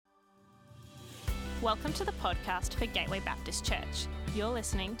Welcome to the podcast for Gateway Baptist Church. You're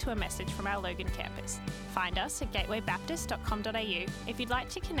listening to a message from our Logan campus. Find us at gatewaybaptist.com.au if you'd like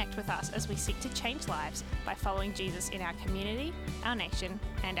to connect with us as we seek to change lives by following Jesus in our community, our nation,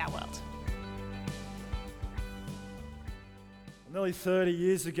 and our world. Nearly 30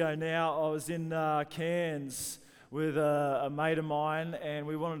 years ago now, I was in Cairns with a mate of mine, and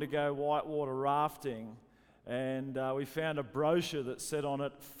we wanted to go whitewater rafting. And we found a brochure that said on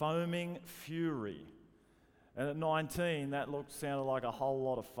it, Foaming Fury. And at 19, that sounded like a whole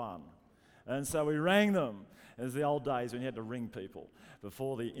lot of fun. And so we rang them. It was the old days when you had to ring people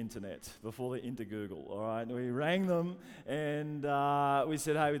before the internet, before the Google. All right, and we rang them and we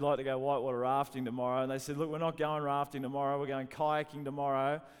said, hey, we'd like to go whitewater rafting tomorrow. And they said, look, we're not going rafting tomorrow. We're going kayaking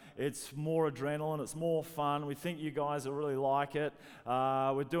tomorrow. It's more adrenaline. It's more fun. We think you guys will really like it.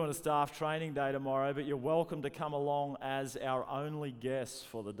 We're doing a staff training day tomorrow, but you're welcome to come along as our only guests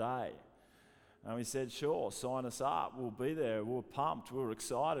for the day. And we said, sure, sign us up. We'll be there. We were pumped. We were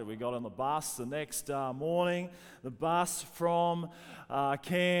excited. We got on the bus the next morning. The bus from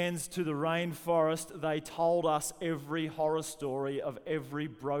Cairns to the rainforest, they told us every horror story of every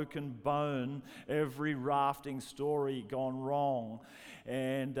broken bone, every rafting story gone wrong.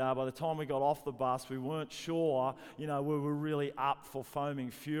 And by the time we got off the bus, we weren't sure, we were really up for Foaming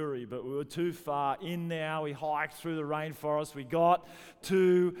Fury, but we were too far in now. We hiked through the rainforest. We got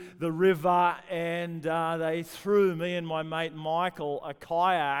to the river, and they threw me and my mate Michael a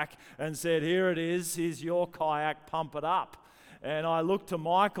kayak and said, here it is, here's your kayak, pump it up. And I looked to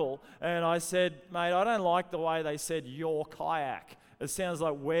Michael and I said, mate, I don't like the way they said your kayak. It sounds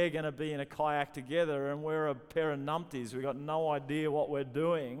like we're going to be in a kayak together and we're a pair of numpties. We've got no idea what we're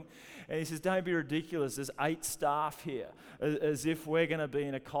doing. And he says, don't be ridiculous. There's 8 staff here, as if we're going to be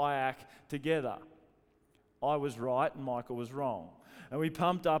in a kayak together. I was right and Michael was wrong. And we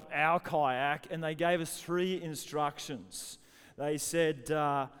pumped up our kayak and they gave us 3 instructions. They said,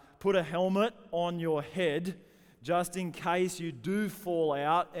 put a helmet on your head just in case you do fall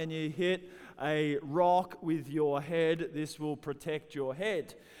out and you hit a rock with your head. This will protect your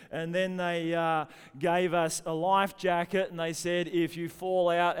head. And then they gave us a life jacket and they said if you fall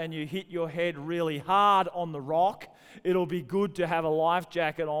out and you hit your head really hard on the rock, it'll be good to have a life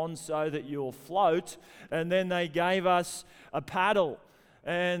jacket on so that you'll float. And then they gave us a paddle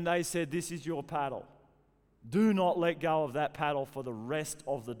and they said this is your paddle. Do not let go of that paddle for the rest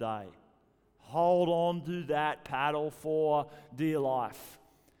of the day. Hold on to that paddle for dear life.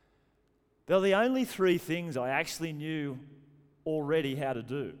 They're the only 3 things I actually knew already how to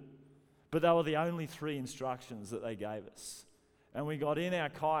do. But they were the only 3 instructions that they gave us. And we got in our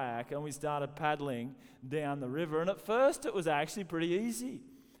kayak and we started paddling down the river. And at first it was actually pretty easy.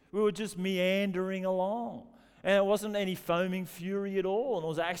 We were just meandering along. And it wasn't any foaming fury at all. And it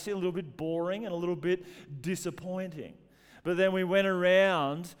was actually a little bit boring and a little bit disappointing. But then we went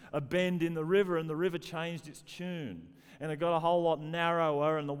around a bend in the river and the river changed its tune. And it got a whole lot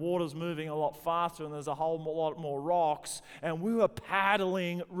narrower and the water's moving a lot faster and there's a whole lot more rocks. And we were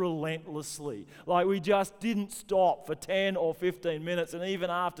paddling relentlessly. Like we just didn't stop for 10 or 15 minutes. And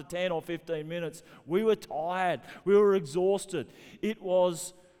even after 10 or 15 minutes, we were tired. We were exhausted. It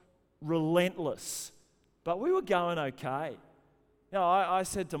was relentless. But we were going okay. I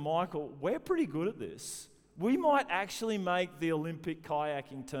said to Michael, we're pretty good at this. We might actually make the Olympic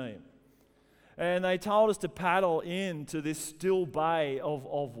kayaking team. And they told us to paddle into this still bay of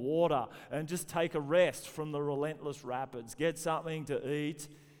water and just take a rest from the relentless rapids, get something to eat.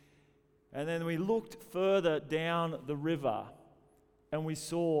 And then we looked further down the river and we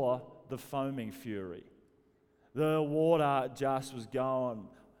saw the Foaming Fury. The water just was going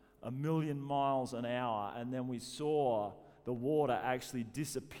 1,000,000 miles an hour, and then we saw the water actually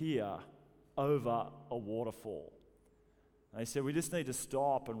disappear over a waterfall. They said, we just need to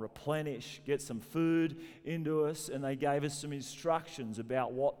stop and replenish, get some food into us, and they gave us some instructions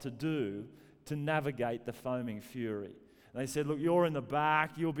about what to do to navigate the Foaming Fury. They said, look, you're in the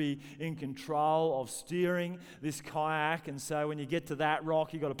back, you'll be in control of steering this kayak, and so when you get to that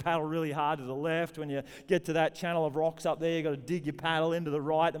rock, you've got to paddle really hard to the left. When you get to that channel of rocks up there, you've got to dig your paddle into the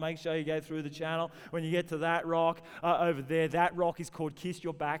right to make sure you go through the channel. When you get to that rock over there, that rock is called Kiss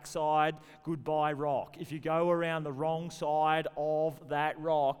Your Backside, Goodbye Rock. If you go around the wrong side of that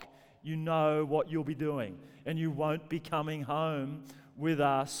rock, you know what you'll be doing, and you won't be coming home with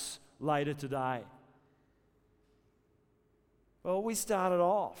us later today. Well, we started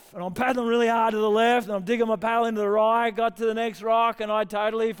off, and I'm paddling really hard to the left, and I'm digging my paddle into the right, got to the next rock, and I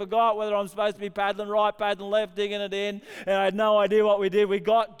totally forgot whether I'm supposed to be paddling right, paddling left, digging it in, and I had no idea what we did. We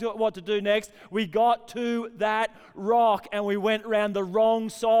got to what to do next. We got to that rock, and we went around the wrong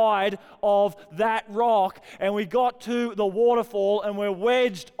side of that rock, and we got to the waterfall, and we're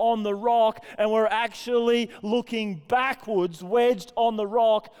wedged on the rock, and we're actually looking backwards, wedged on the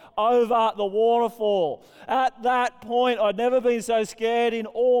rock over the waterfall. At that point, I'd never been so scared in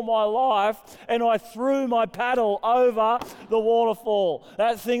all my life, and I threw my paddle over the waterfall,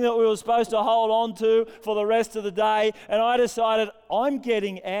 that thing that we were supposed to hold on to for the rest of the day, and I decided I'm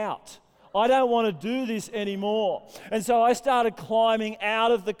getting out. I don't want to do this anymore. And so I started climbing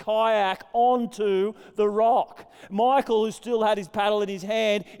out of the kayak onto the rock. Michael, who still had his paddle in his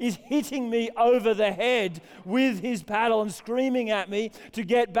hand, is hitting me over the head with his paddle and screaming at me to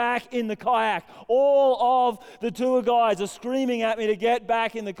get back in the kayak. All of the tour guides are screaming at me to get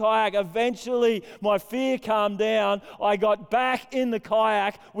back in the kayak. Eventually, my fear calmed down. I got back in the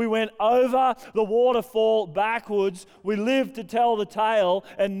kayak. We went over the waterfall backwards. We lived to tell the tale,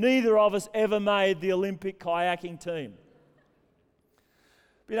 and neither of us ever made the Olympic kayaking team.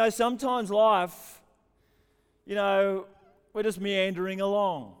 But sometimes life, we're just meandering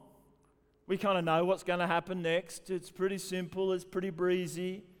along. We kind of know what's going to happen next. It's pretty simple, it's pretty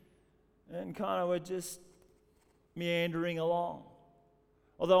breezy, and we're just meandering along.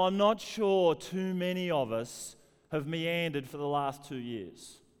 Although I'm not sure too many of us have meandered for the last 2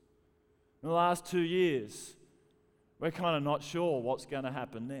 years. In the last 2 years, we're kind of not sure what's going to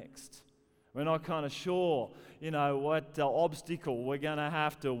happen next. We're not kind of sure, what obstacle we're going to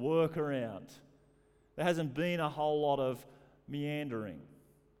have to work around. There hasn't been a whole lot of meandering.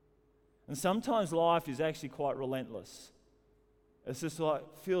 And sometimes life is actually quite relentless. It's just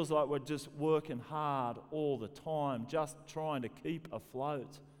feels like we're just working hard all the time, just trying to keep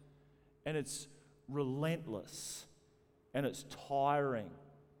afloat. And it's relentless, and it's tiring.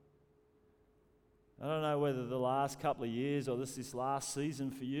 I don't know whether the last couple of years or this last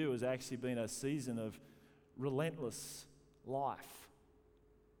season for you has actually been a season of relentless life.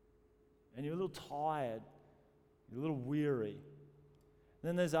 And you're a little tired, you're a little weary. And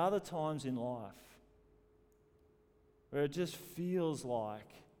then there's other times in life where it just feels like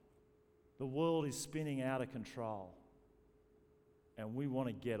the world is spinning out of control and we want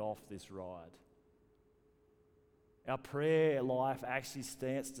to get off this ride. Our prayer life actually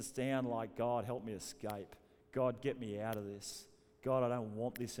starts to sound like, God, help me escape. God, get me out of this. God, I don't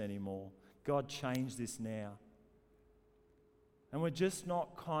want this anymore. God, change this now. And we're just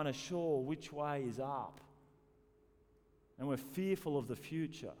not kind of sure which way is up. And we're fearful of the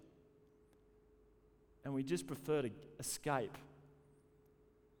future. And we just prefer to escape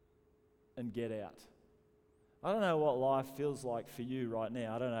and get out. I don't know what life feels like for you right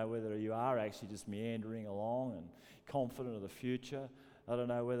now. I don't know whether you are actually just meandering along and confident of the future. I don't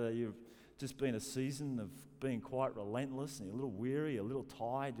know whether you've just been a season of being quite relentless and you're a little weary, a little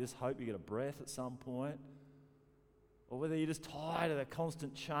tired, just hope you get a breath at some point. Or whether you're just tired of the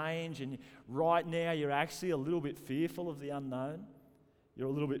constant change and right now you're actually a little bit fearful of the unknown. You're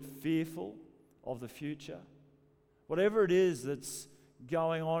a little bit fearful of the future. Whatever it is that's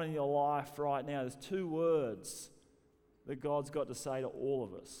going on in your life right now, there's 2 words that God's got to say to all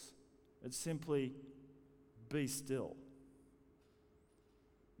of us. It's simply, be still.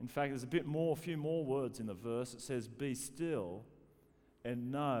 In fact, there's a few more words in the verse. It says, be still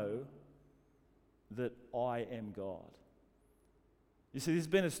and know that I am God. You see, this has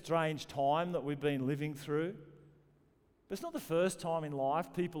been a strange time that we've been living through. But it's not the first time in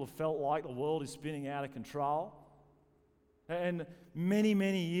life people have felt like the world is spinning out of control. And many,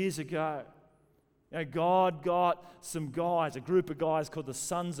 many years ago, God got some guys, a group of guys called the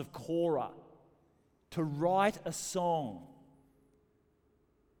Sons of Korah, to write a song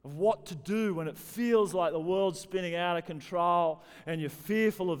of what to do when it feels like the world's spinning out of control and you're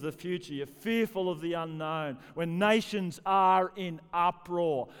fearful of the future, you're fearful of the unknown, when nations are in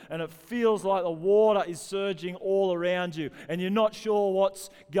uproar and it feels like the water is surging all around you and you're not sure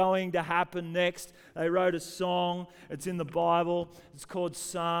what's going to happen next. They wrote a song, it's in the Bible, it's called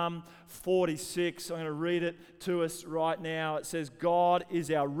Psalm 46. I'm going to read it to us right now. It says, God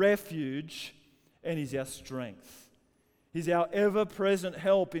is our refuge and He's our strength. He's our ever-present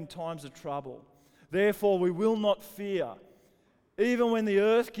help in times of trouble. Therefore, we will not fear, even when the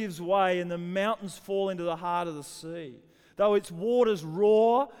earth gives way and the mountains fall into the heart of the sea. Though its waters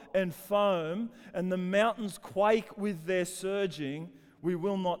roar and foam and the mountains quake with their surging, we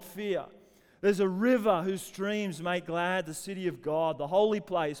will not fear. There's a river whose streams make glad the city of God, the holy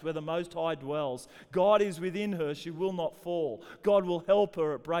place where the Most High dwells. God is within her, she will not fall. God will help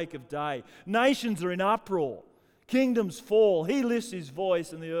her at break of day. Nations are in uproar. Kingdoms fall. He lifts his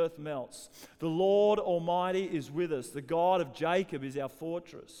voice and the earth melts. The Lord Almighty is with us. The God of Jacob is our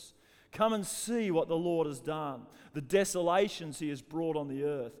fortress. Come and see what the Lord has done, the desolations he has brought on the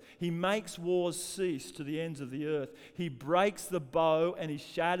earth. He makes wars cease to the ends of the earth. He breaks the bow and he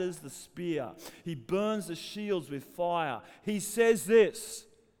shatters the spear. He burns the shields with fire. He says this,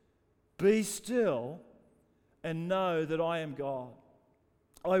 "Be still and know that I am God.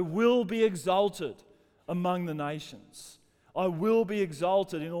 I will be exalted among the nations. I will be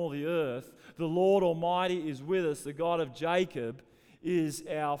exalted in all the earth. The Lord Almighty is with us. The God of Jacob is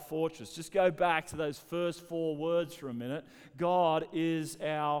our fortress." Just go back to those first 4 words for a minute. God is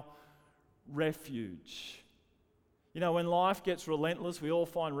our refuge. You know, when life gets relentless, we all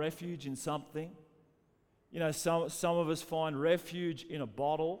find refuge in something. You know, some of us find refuge in a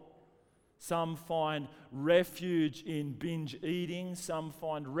bottle. Some find refuge in binge eating. Some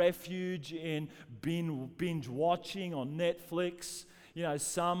find refuge in binge watching on Netflix. You know,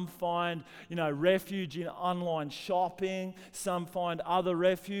 some find, refuge in online shopping. Some find other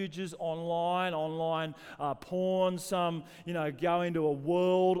refuges online porn. Some, go into a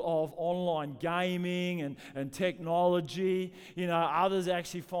world of online gaming and technology. Others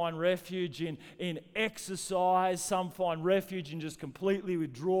actually find refuge in exercise. Some find refuge in just completely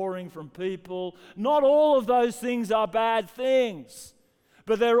withdrawing from people. Not all of those things are bad things.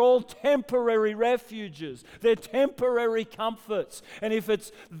 But they're all temporary refuges. They're temporary comforts. And if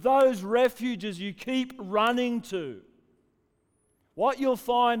it's those refuges you keep running to, what you'll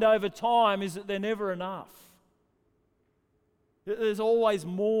find over time is that they're never enough. There's always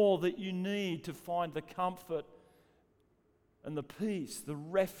more that you need to find the comfort and the peace, the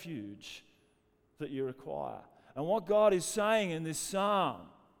refuge that you require. And what God is saying in this psalm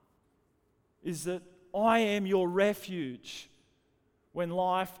is that I am your refuge when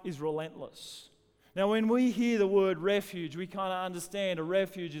life is relentless. Now, when we hear the word refuge, we kind of understand a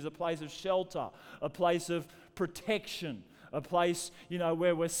refuge is a place of shelter, a place of protection, a place,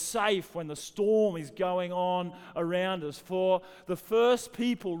 where we're safe when the storm is going on around us. For the first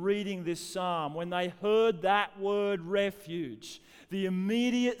people reading this psalm, when they heard that word refuge, the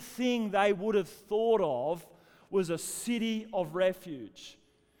immediate thing they would have thought of was a city of refuge.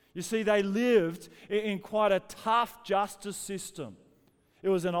 You see, they lived in quite a tough justice system. It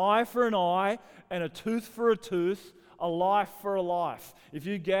was an eye for an eye and a tooth for a tooth, a life for a life. If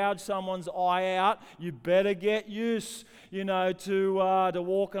you gouge someone's eye out, you better get used, to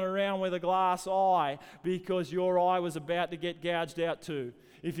walking around with a glass eye because your eye was about to get gouged out too.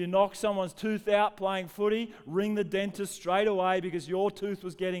 If you knock someone's tooth out playing footy, ring the dentist straight away because your tooth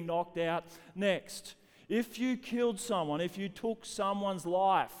was getting knocked out next. If you killed someone, if you took someone's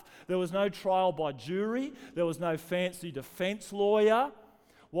life, there was no trial by jury, there was no fancy defense lawyer.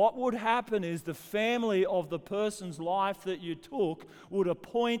 What would happen is the family of the person's life that you took would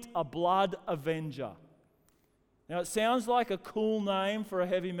appoint a blood avenger. Now, it sounds like a cool name for a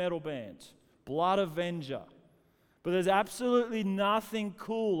heavy metal band, Blood Avenger. But there's absolutely nothing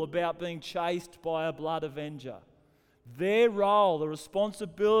cool about being chased by a blood avenger. Their role, the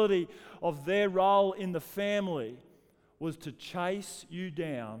responsibility of their role in the family was to chase you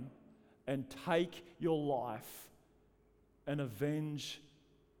down and take your life and avenge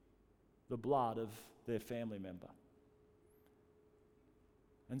the blood of their family member.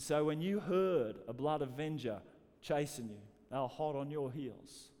 And so when you heard a blood avenger chasing you, they were hot on your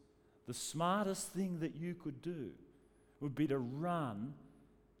heels. The smartest thing that you could do would be to run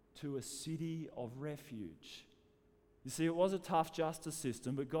to a city of refuge. You see, it was a tough justice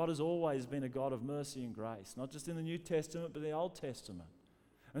system, but God has always been a God of mercy and grace, not just in the New Testament, but the Old Testament.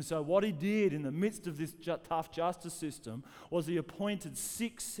 And so what he did in the midst of this tough justice system was he appointed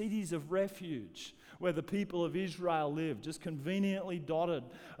 6 cities of refuge where the people of Israel lived, just conveniently dotted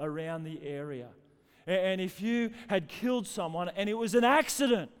around the area. And if you had killed someone and it was an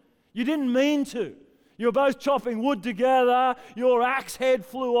accident, you didn't mean to, you were both chopping wood together, your axe head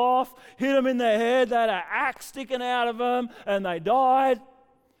flew off, hit them in the head, they had an axe sticking out of them, and they died.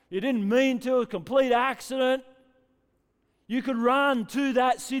 You didn't mean to, a complete accident. You could run to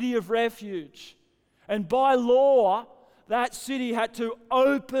that city of refuge. And by law, that city had to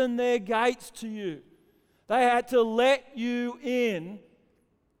open their gates to you. They had to let you in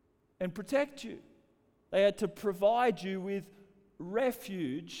and protect you. They had to provide you with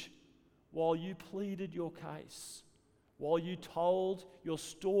refuge while you pleaded your case, while you told your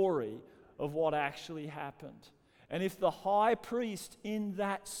story of what actually happened. And if the high priest in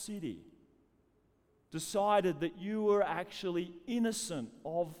that city decided that you were actually innocent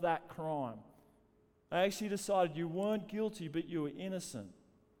of that crime, they actually decided you weren't guilty but you were innocent,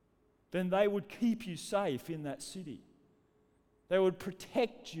 then they would keep you safe in that city. They would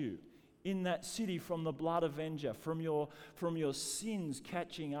protect you in that city from the blood avenger, from your sins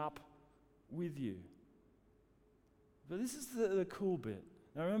catching up with you. But this is the cool bit.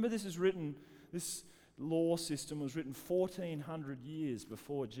 Now remember, this law system was written 1,400 years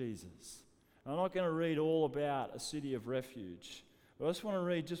before Jesus. I'm not going to read all about a city of refuge, but I just want to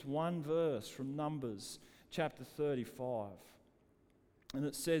read just one verse from Numbers chapter 35. And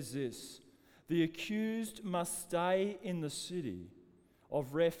it says this: "The accused must stay in the city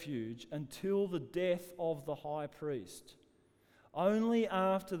of refuge until the death of the high priest. Only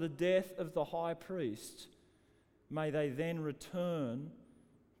after the death of the high priest may they then return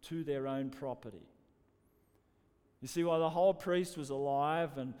to their own property." You see, while the whole priest was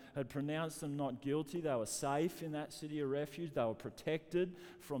alive and had pronounced them not guilty, they were safe in that city of refuge. They were protected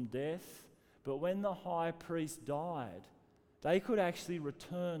from death. But when the high priest died, they could actually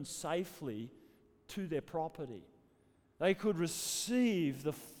return safely to their property. They could receive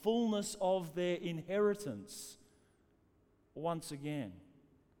the fullness of their inheritance once again.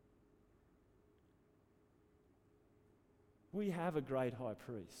 We have a great high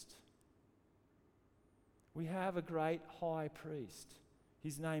priest. We have a great high priest.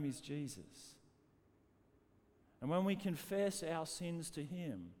 His name is Jesus. And when we confess our sins to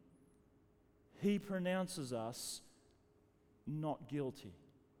him, he pronounces us not guilty.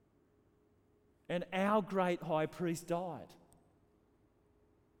 And our great high priest died.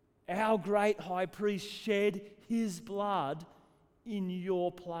 Our great high priest shed his blood in your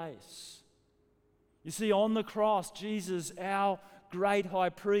place. You see, on the cross, Jesus, our great high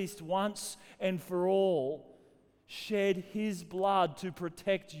priest, once and for all, shed his blood to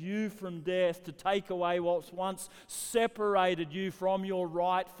protect you from death, to take away what once separated you from your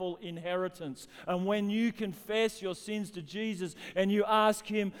rightful inheritance. And when you confess your sins to Jesus and you ask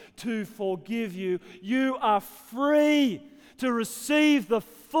him to forgive you, you are free to receive the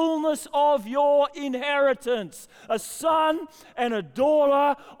fullness of your inheritance, a son and a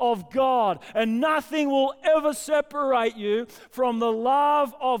daughter of God. And nothing will ever separate you from the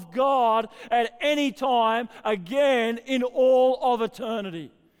love of God at any time again in all of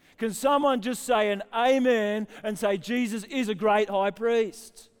eternity. Can someone just say an amen and say Jesus is a great high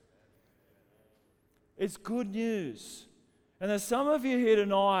priest? It's good news. And there's some of you here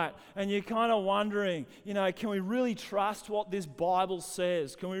tonight and you're kind of wondering, can we really trust what this Bible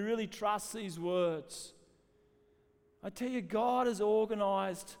says? Can we really trust these words? I tell you, God has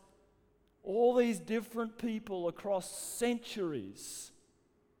organized all these different people across centuries,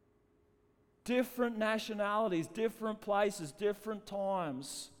 different nationalities, different places, different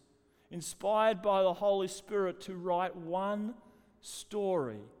times, inspired by the Holy Spirit to write one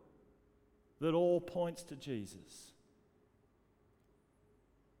story that all points to Jesus.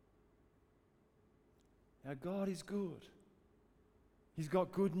 Now, God is good. He's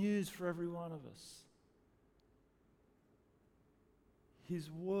got good news for every one of us. His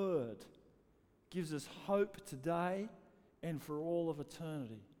word gives us hope today and for all of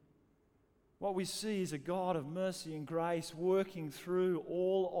eternity. What we see is a God of mercy and grace working through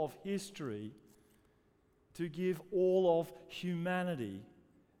all of history to give all of humanity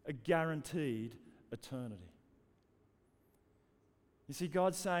a guaranteed eternity. You see,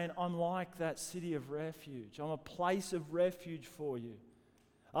 God's saying, I'm like that city of refuge. I'm a place of refuge for you.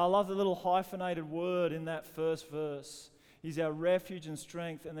 I love the little hyphenated word in that first verse. He's our refuge and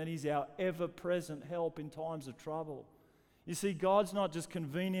strength, and then he's our ever-present help in times of trouble. You see, God's not just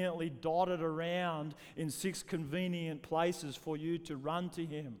conveniently dotted around in 6 convenient places for you to run to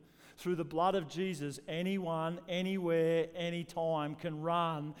him. Through the blood of Jesus, anyone, anywhere, anytime can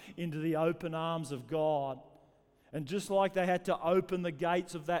run into the open arms of God. And just like they had to open the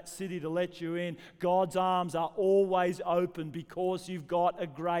gates of that city to let you in, God's arms are always open because you've got a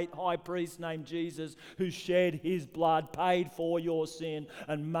great high priest named Jesus who shed his blood, paid for your sin,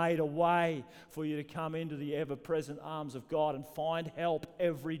 and made a way for you to come into the ever-present arms of God and find help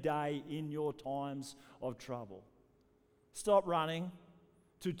every day in your times of trouble. Stop running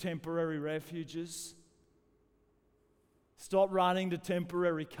to temporary refuges. Stop running to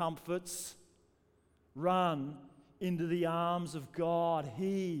temporary comforts. Run into the arms of God.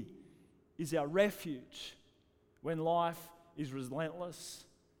 He is our refuge when life is relentless.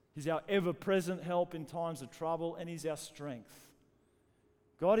 He's our ever-present help in times of trouble, and he's our strength.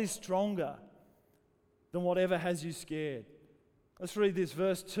 God is stronger than whatever has you scared. Let's read this,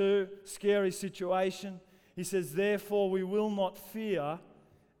 verse 2, scary situation. He says, therefore we will not fear,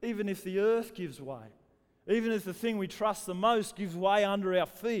 even if the earth gives way. Even if the thing we trust the most gives way under our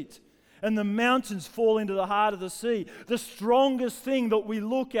feet and the mountains fall into the heart of the sea, the strongest thing that we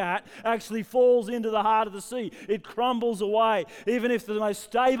look at actually falls into the heart of the sea. It crumbles away. Even if the most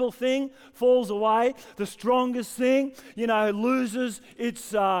stable thing falls away, the strongest thing, loses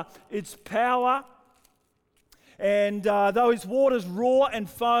its power. And though its waters roar and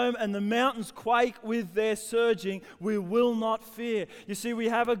foam and the mountains quake with their surging, we will not fear. You see, we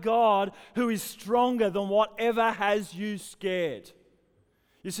have a God who is stronger than whatever has you scared.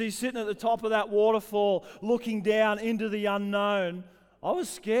 You see, sitting at the top of that waterfall, looking down into the unknown, I was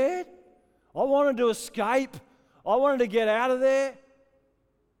scared. I wanted to escape. I wanted to get out of there.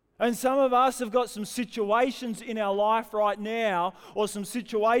 And some of us have got some situations in our life right now, or some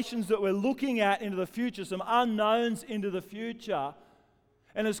situations that we're looking at into the future, some unknowns into the future,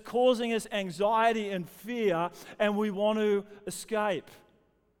 and it's causing us anxiety and fear, and we want to escape.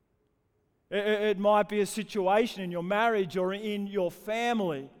 It might be a situation in your marriage or in your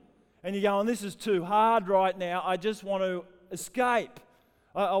family, and you're going, this is too hard right now, I just want to escape.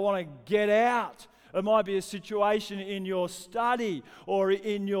 I want to get out. It might be a situation in your study or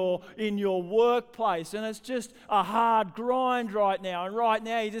in your workplace, and it's just a hard grind right now. And right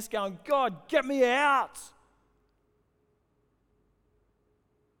now you're just going, God, get me out.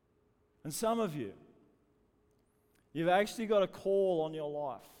 And some of you, you've actually got a call on your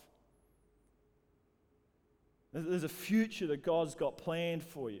life. There's a future that God's got planned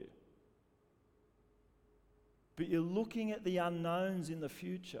for you. But you're looking at the unknowns in the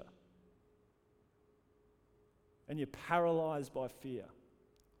future. And you're paralyzed by fear.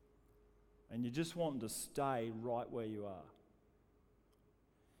 And you just want to stay right where you are.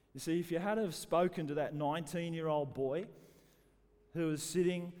 You see, if you had have spoken to that 19-year-old boy who was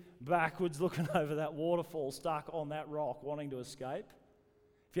sitting backwards looking over that waterfall stuck on that rock wanting to escape,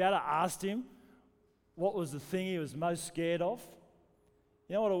 if you had asked him what was the thing he was most scared of,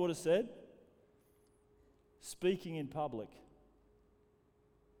 you know what I would have said? Speaking in public.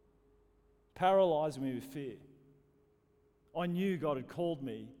 Paralyzed me with fear. I knew God had called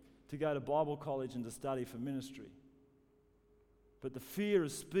me to go to Bible college and to study for ministry. But the fear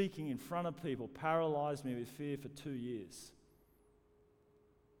of speaking in front of people paralyzed me with fear for 2 years.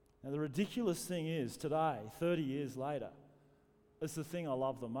 Now the ridiculous thing is, today, 30 years later, it's the thing I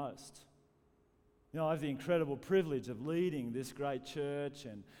love the most. I have the incredible privilege of leading this great church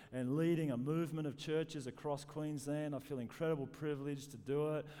and leading a movement of churches across Queensland. I feel incredible privilege to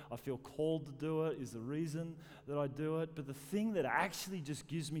do it. I feel called to do it, is the reason that I do it. But the thing that actually just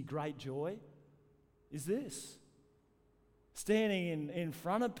gives me great joy is this. Standing in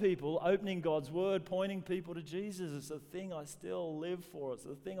front of people, opening God's word, pointing people to Jesus. It's the thing I still live for. It's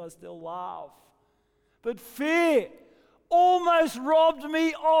the thing I still love. But fear almost robbed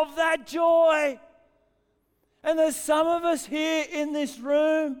me of that joy. And there's some of us here in this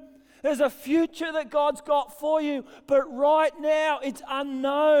room, there's a future that God's got for you, but right now it's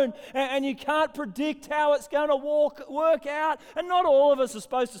unknown and you can't predict how it's going to work out. And not all of us are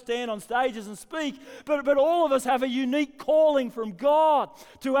supposed to stand on stages and speak, but all of us have a unique calling from God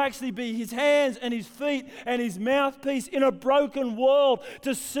to actually be His hands and His feet and His mouthpiece in a broken world,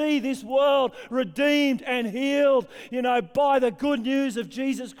 to see this world redeemed and healed, by the good news of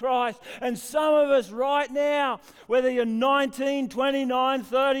Jesus Christ. And some of us right now, whether you're 19, 29,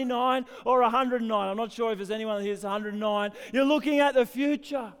 39, or 109. I'm not sure if there's anyone here that's 109. You're looking at the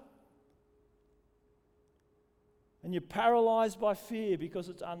future. And you're paralyzed by fear because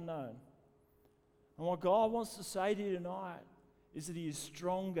it's unknown. And what God wants to say to you tonight is that He is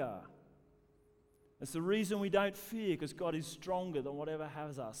stronger. It's the reason we don't fear, because God is stronger than whatever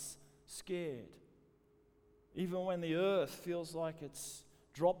has us scared. Even when the earth feels like it's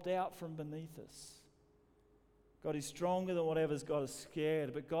dropped out from beneath us. God is stronger than whatever's got us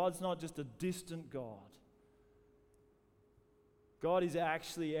scared. But God's not just a distant God. God is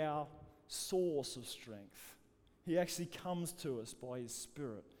actually our source of strength. He actually comes to us by His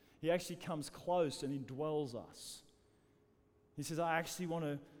Spirit. He actually comes close and He dwells us. He says, I actually want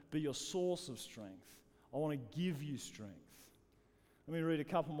to be your source of strength. I want to give you strength. Let me read a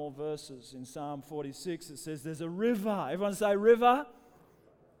couple more verses. In Psalm 46 it says, there's a river. Everyone say river.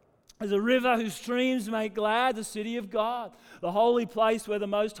 There's a river whose streams make glad the city of God, the holy place where the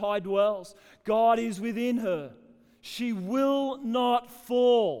Most High dwells. God is within her. She will not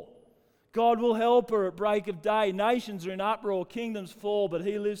fall. God will help her at break of day. Nations are in uproar, kingdoms fall, but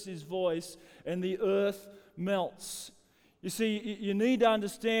He lifts His voice and the earth melts. You see, you need to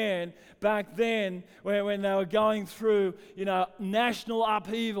understand back then when they were going through, national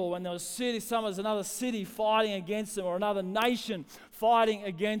upheaval, when there was another city fighting against them or another nation fighting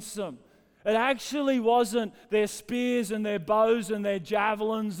against them. It actually wasn't their spears and their bows and their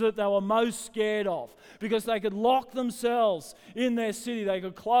javelins that they were most scared of, because they could lock themselves in their city. They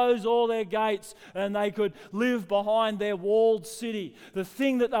could close all their gates and they could live behind their walled city. The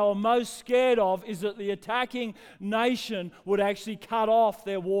thing that they were most scared of is that the attacking nation would actually cut off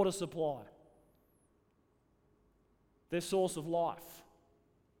their water supply, their source of life.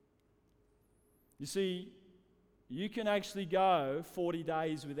 You see, you can actually go 40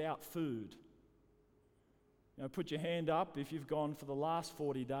 days without food. Put your hand up if you've gone for the last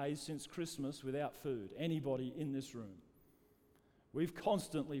 40 days since Christmas without food. Anybody in this room. We've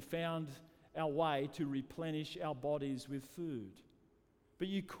constantly found our way to replenish our bodies with food. But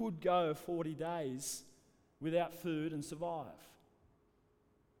you could go 40 days without food and survive.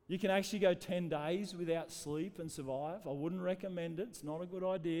 You can actually go 10 days without sleep and survive. I wouldn't recommend it. It's not a good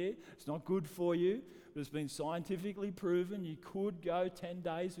idea. It's not good for you. But it's been scientifically proven you could go 10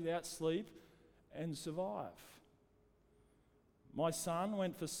 days without sleep and survive. My son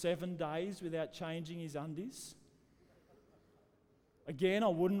went for 7 days without changing his undies. Again, I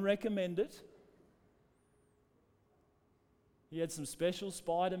wouldn't recommend it. He had some special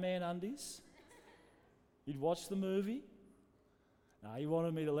Spider-Man undies. He'd watched the movie. No, he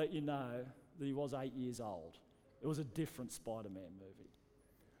wanted me to let you know that he was 8 years old. It was a different Spider-Man movie.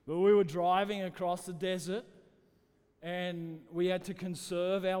 But we were driving across the desert and we had to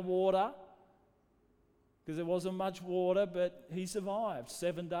conserve our water because there wasn't much water, but he survived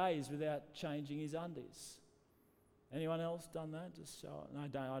 7 days without changing his undies. Anyone else done that? Just show it. No,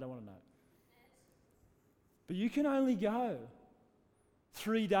 I don't want to know. But you can only go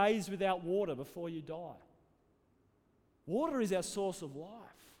 3 days without water before you die. Water is our source of life.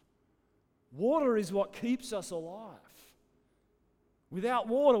 Water is what keeps us alive. Without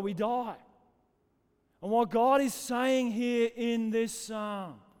water, we die. And what God is saying here in this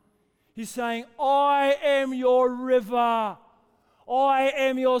psalm, He's saying, I am your river. I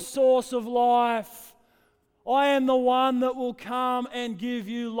am your source of life. I am the one that will come and give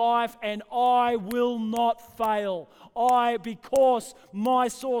you life, and I will not fail. Because my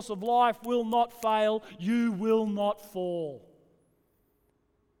source of life will not fail, you will not fall.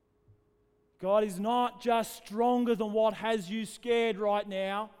 God is not just stronger than what has you scared right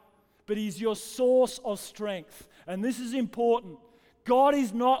now, but He's your source of strength. And this is important. God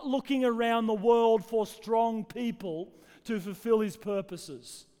is not looking around the world for strong people to fulfill His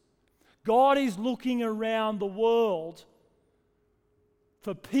purposes. God is looking around the world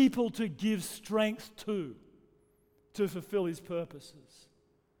for people to give strength to fulfill His purposes.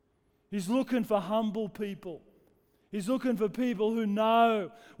 He's looking for humble people. He's looking for people who know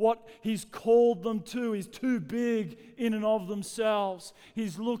what He's called them to is too big in and of themselves.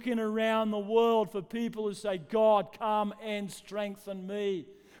 He's looking around the world for people who say, God, come and strengthen me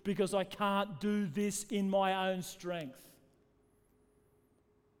because I can't do this in my own strength.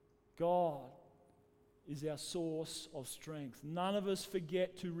 God is our source of strength. None of us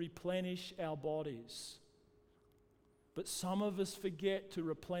forget to replenish our bodies, but some of us forget to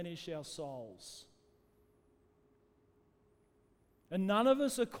replenish our souls. And none of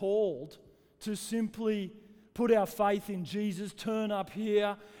us are called to simply put our faith in Jesus, turn up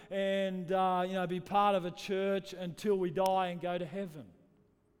here and be part of a church until we die and go to heaven.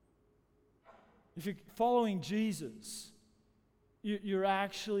 If you're following Jesus, you're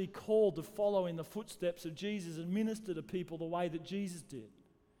actually called to follow in the footsteps of Jesus and minister to people the way that Jesus did.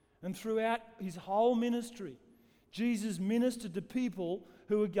 And throughout His whole ministry, Jesus ministered to people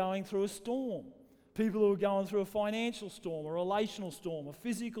who were going through a storm. People who are going through a financial storm, a relational storm, a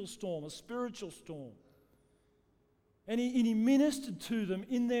physical storm, a spiritual storm. And he ministered to them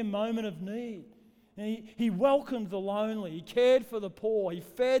in their moment of need. And he welcomed the lonely. He cared for the poor. He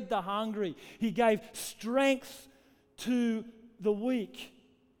fed the hungry. He gave strength to the weak.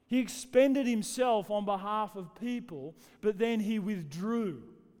 He expended Himself on behalf of people, but then He withdrew.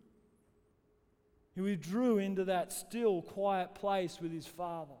 He withdrew into that still, quiet place with His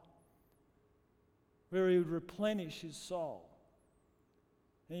Father, where He would replenish His soul.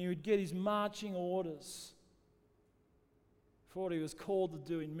 And He would get His marching orders for what He was called to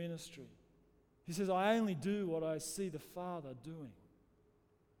do in ministry. He says, I only do what I see the Father doing.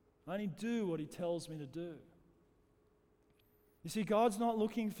 I only do what He tells me to do. You see, God's not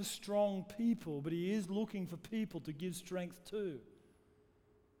looking for strong people, but He is looking for people to give strength to.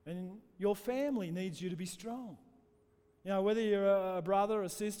 And your family needs you to be strong. Whether you're a brother, a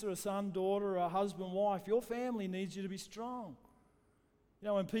sister, a son, daughter, a husband, wife, your family needs you to be strong.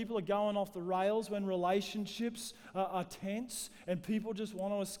 When people are going off the rails, when relationships are tense and people just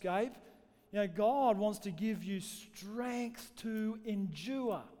want to escape, God wants to give you strength to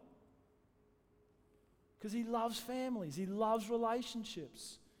endure. Because He loves families. He loves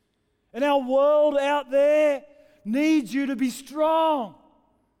relationships. And our world out there needs you to be strong.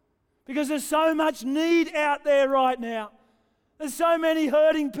 Because there's so much need out there right now. There's so many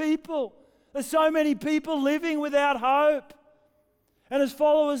hurting people. There's so many people living without hope. And as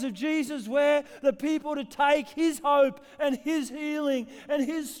followers of Jesus, we're the people to take His hope and His healing and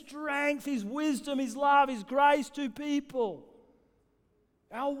His strength, His wisdom, His love, His grace to people.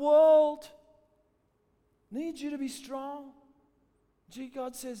 Our world needs you to be strong.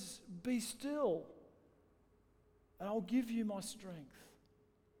 God says, be still, and I'll give you my strength.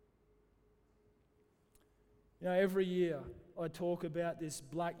 You know, every year I talk about this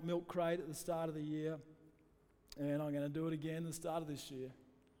black milk crate at the start of the year, and I'm going to do it again at the start of this year.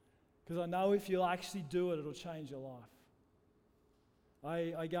 Because I know if you'll actually do it, it'll change your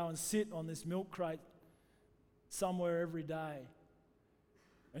life. I go and sit on this milk crate somewhere every day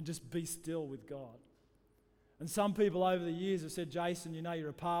and just be still with God. And some people over the years have said, Jason, you know you're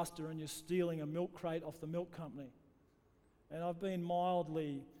a pastor and you're stealing a milk crate off the milk company. And I've been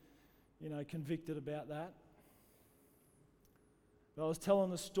mildly, convicted about that. But I was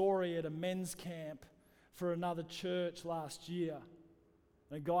telling the story at a men's camp for another church last year.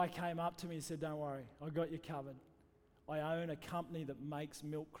 And a guy came up to me and said, don't worry, I got you covered. I own a company that makes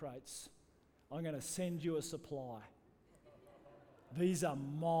milk crates. I'm going to send you a supply. These are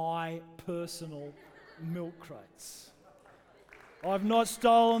my personal milk crates. I've not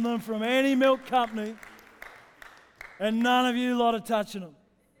stolen them from any milk company, and none of you lot are touching them.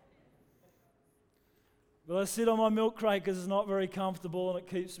 But I sit on my milk crate because it's not very comfortable and it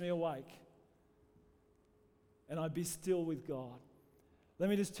keeps me awake. And I be still with God. Let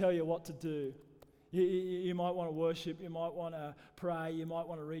me just tell you what to do. You might want to worship, you might want to pray, you might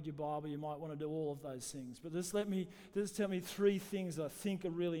want to read your Bible, you might want to do all of those things. But just tell me 3 things that I think are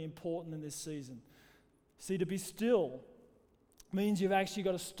really important in this season. See, to be still means you've actually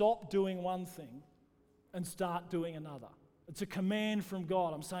got to stop doing one thing and start doing another. It's a command from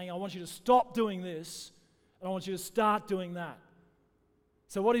God. I'm saying I want you to stop doing this and I want you to start doing that.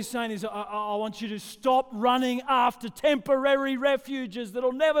 So what He's saying is I want you to stop running after temporary refuges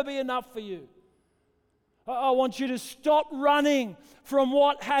that'll never be enough for you. I want you to stop running from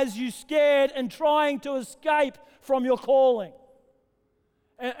what has you scared and trying to escape from your calling.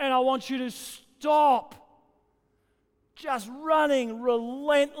 And I want you to stop just running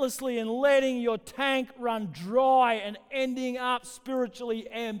relentlessly and letting your tank run dry and ending up spiritually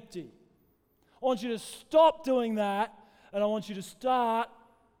empty. I want you to stop doing that, and I want you to start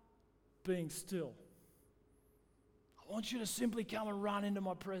being still. I want you to simply come and run into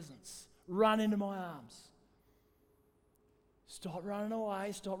my presence, run into my arms. Stop running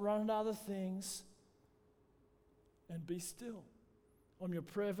away, stop running to other things, and be still. I'm your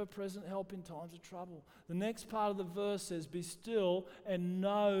ever-present help in times of trouble. The next part of the verse says, be still and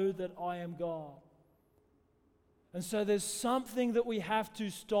know that I am God. And so there's something that we have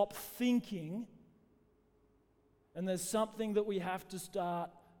to stop thinking, and there's something that we have to start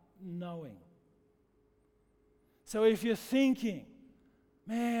knowing. So if you're thinking,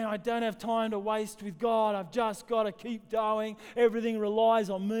 man, I don't have time to waste with God. I've just got to keep going. Everything relies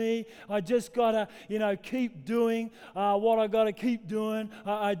on me. I just got to, keep doing what I got to keep doing.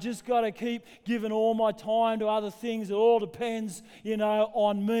 I just got to keep giving all my time to other things. It all depends,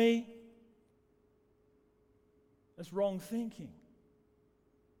 on me. That's wrong thinking.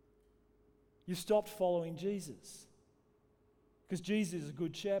 You stopped following Jesus. Because Jesus is a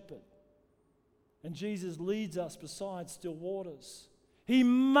good shepherd. And Jesus leads us beside still waters. He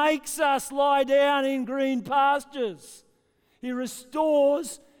makes us lie down in green pastures. He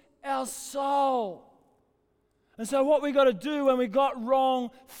restores our soul. And so what we got to do when we got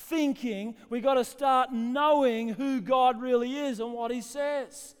wrong thinking, we got to start knowing who God really is and what He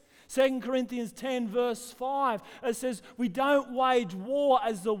says. 2 Corinthians 10 verse 5, it says, we don't wage war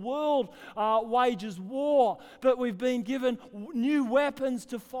as the world wages war, but we've been given new weapons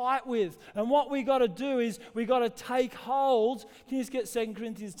to fight with. And what we got to do is we got to take hold. Can you just get 2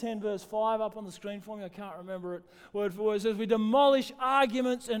 Corinthians 10 verse 5 up on the screen for me? I can't remember it word for word. It says, we demolish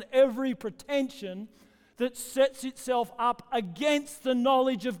arguments and every pretension that sets itself up against the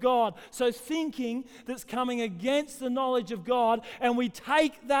knowledge of God. So thinking that's coming against the knowledge of God, and we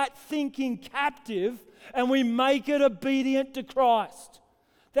take that thinking captive and we make it obedient to Christ.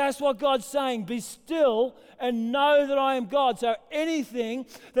 That's what God's saying. Be still and know that I am God. So anything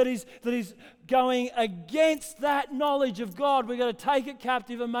that is going against that knowledge of God, we've got to take it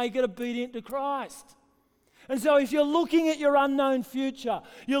captive and make it obedient to Christ. And so if you're looking at your unknown future,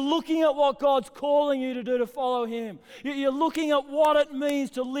 you're looking at what God's calling you to do to follow Him, you're looking at what it means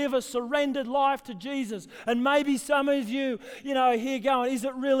to live a surrendered life to Jesus, and maybe some of you, are here going, is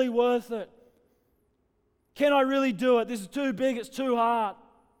it really worth it? Can I really do it? This is too big, it's too hard.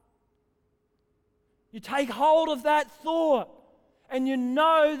 You take hold of that thought, and you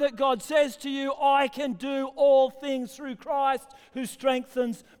know that God says to you, I can do all things through Christ who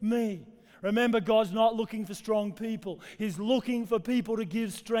strengthens me. Remember, God's not looking for strong people. He's looking for people to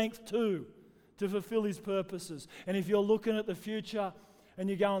give strength to fulfill His purposes. And if you're looking at the future and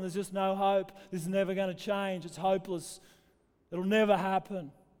you're going, there's just no hope, this is never going to change, it's hopeless, it'll never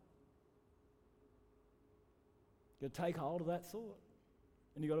happen. You've got to take hold of that thought,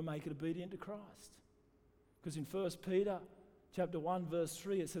 and you've got to make it obedient to Christ. Because in 1 Peter chapter 1, verse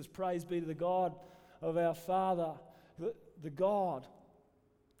 3, it says, praise be to the God of our Father, the God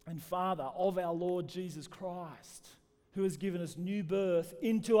and Father of our Lord Jesus Christ, who has given us new birth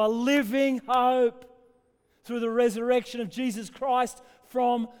into a living hope through the resurrection of Jesus Christ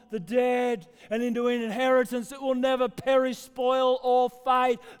from the dead, and into an inheritance that will never perish, spoil, or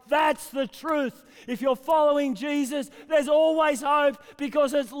fade. That's the truth. If you're following Jesus, there's always hope,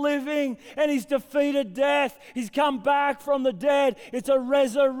 because it's living, and He's defeated death. He's come back from the dead. It's a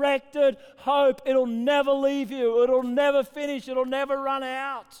resurrected hope. It'll never leave you. It'll never finish. It'll never run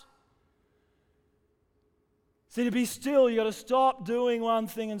out. See, to be still, you've got to stop doing one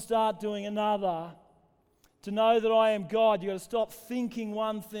thing and start doing another. To know that I am God, you've got to stop thinking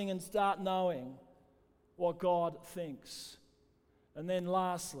one thing and start knowing what God thinks. And then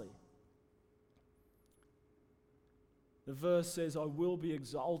lastly, the verse says, I will be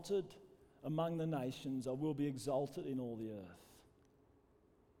exalted among the nations. I will be exalted in all the earth.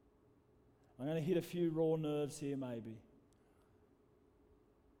 I'm going to hit a few raw nerves here maybe.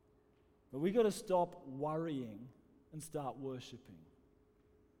 But we've got to stop worrying and start worshipping.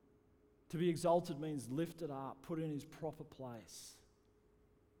 To be exalted means lifted up, put in His proper place.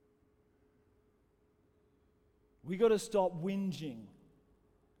 We got to stop whinging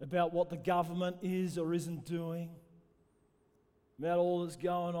about what the government is or isn't doing, about all that's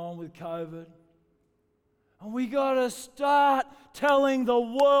going on with COVID. And we got to start telling the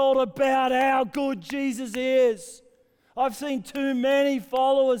world about how good Jesus is. I've seen too many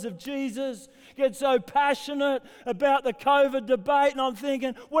followers of Jesus get so passionate about the COVID debate, and I'm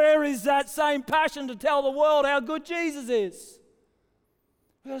thinking, where is that same passion to tell the world how good Jesus is?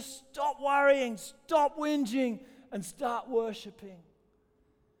 We've got to stop worrying, stop whinging, and start worshipping.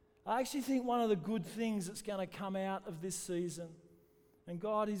 I actually think one of the good things that's going to come out of this season, and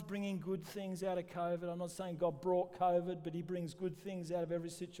God is bringing good things out of COVID. I'm not saying God brought COVID, but He brings good things out of every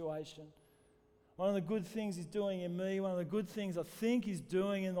situation. One of the good things He's doing in me, one of the good things I think He's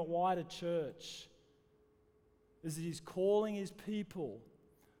doing in the wider church, is that He's calling His people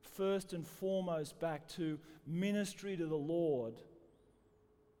first and foremost back to ministry to the Lord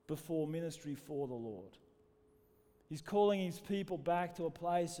before ministry for the Lord. He's calling His people back to a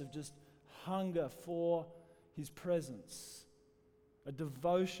place of just hunger for His presence, a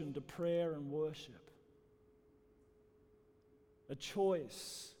devotion to prayer and worship, a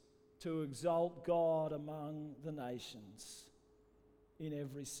choice to exalt God among the nations in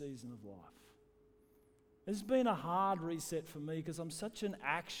every season of life. It's been a hard reset for me because I'm such an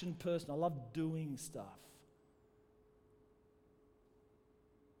action person. I love doing stuff.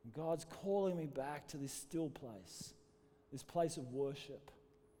 And God's calling me back to this still place, this place of worship,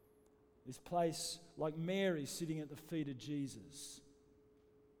 this place like Mary sitting at the feet of Jesus,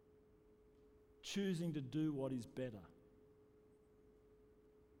 choosing to do what is better.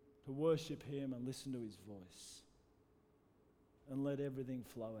 To worship Him and listen to His voice and let everything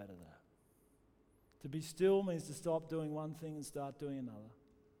flow out of that. To be still means to stop doing one thing and start doing another.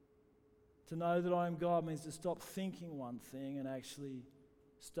 To know that I am God means to stop thinking one thing and actually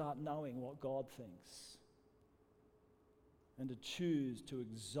start knowing what God thinks. And to choose to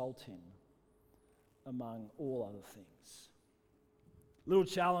exalt Him among all other things. Little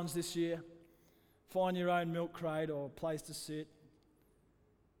challenge this year. Find your own milk crate or a place to sit.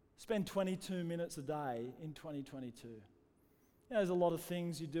 Spend 22 minutes a day in 2022. There's a lot of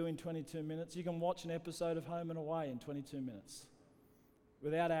things you do in 22 minutes. You can watch an episode of Home and Away in 22 minutes.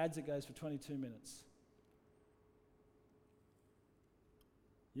 Without ads, it goes for 22 minutes.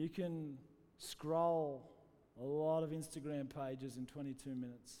 You can scroll a lot of Instagram pages in 22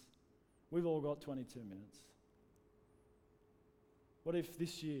 minutes. We've all got 22 minutes. What if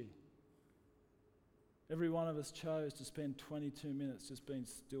this year every one of us chose to spend 22 minutes just being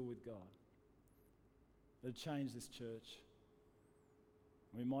still with God? It'd change this church.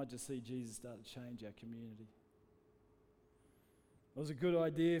 We might just see Jesus start to change our community. It was a good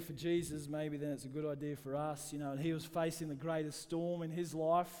idea for Jesus, maybe then it's a good idea for us, and he was facing the greatest storm in his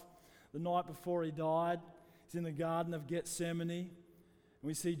life. The night before he died, he's in the Garden of Gethsemane, and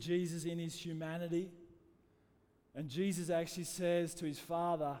we see Jesus in his humanity. And Jesus actually says to his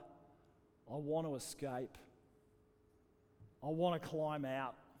Father, I want to escape. I want to climb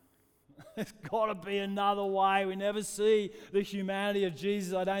out. There's got to be another way. We never see the humanity of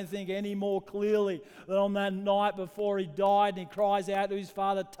Jesus, I don't think, any more clearly than on that night before he died, and he cries out to his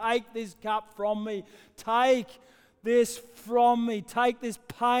Father, take this cup from me. Take this from me. Take this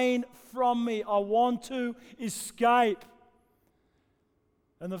pain from me. I want to escape.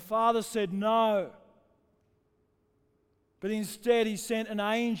 And the Father said no. But instead, he sent an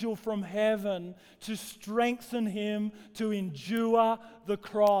angel from heaven to strengthen him to endure the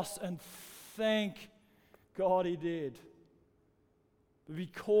cross. And thank God he did. But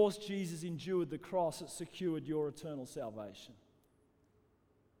because Jesus endured the cross, it secured your eternal salvation.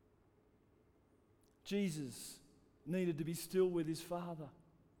 Jesus needed to be still with his Father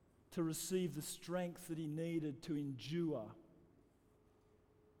to receive the strength that he needed to endure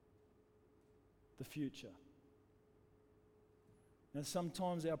the future. Now,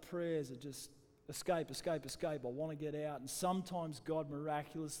 sometimes our prayers are just escape, escape, escape. I want to get out. And sometimes God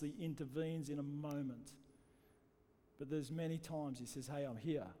miraculously intervenes in a moment. But there's many times he says, hey, I'm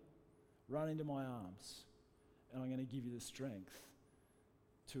here. Run into my arms. And I'm going to give you the strength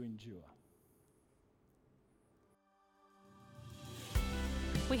to endure.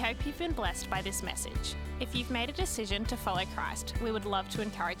 We hope you've been blessed by this message. If you've made a decision to follow Christ, we would love to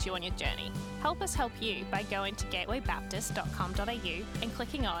encourage you on your journey. Help us help you by going to gatewaybaptist.com.au and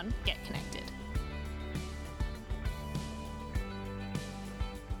clicking on Get Connected.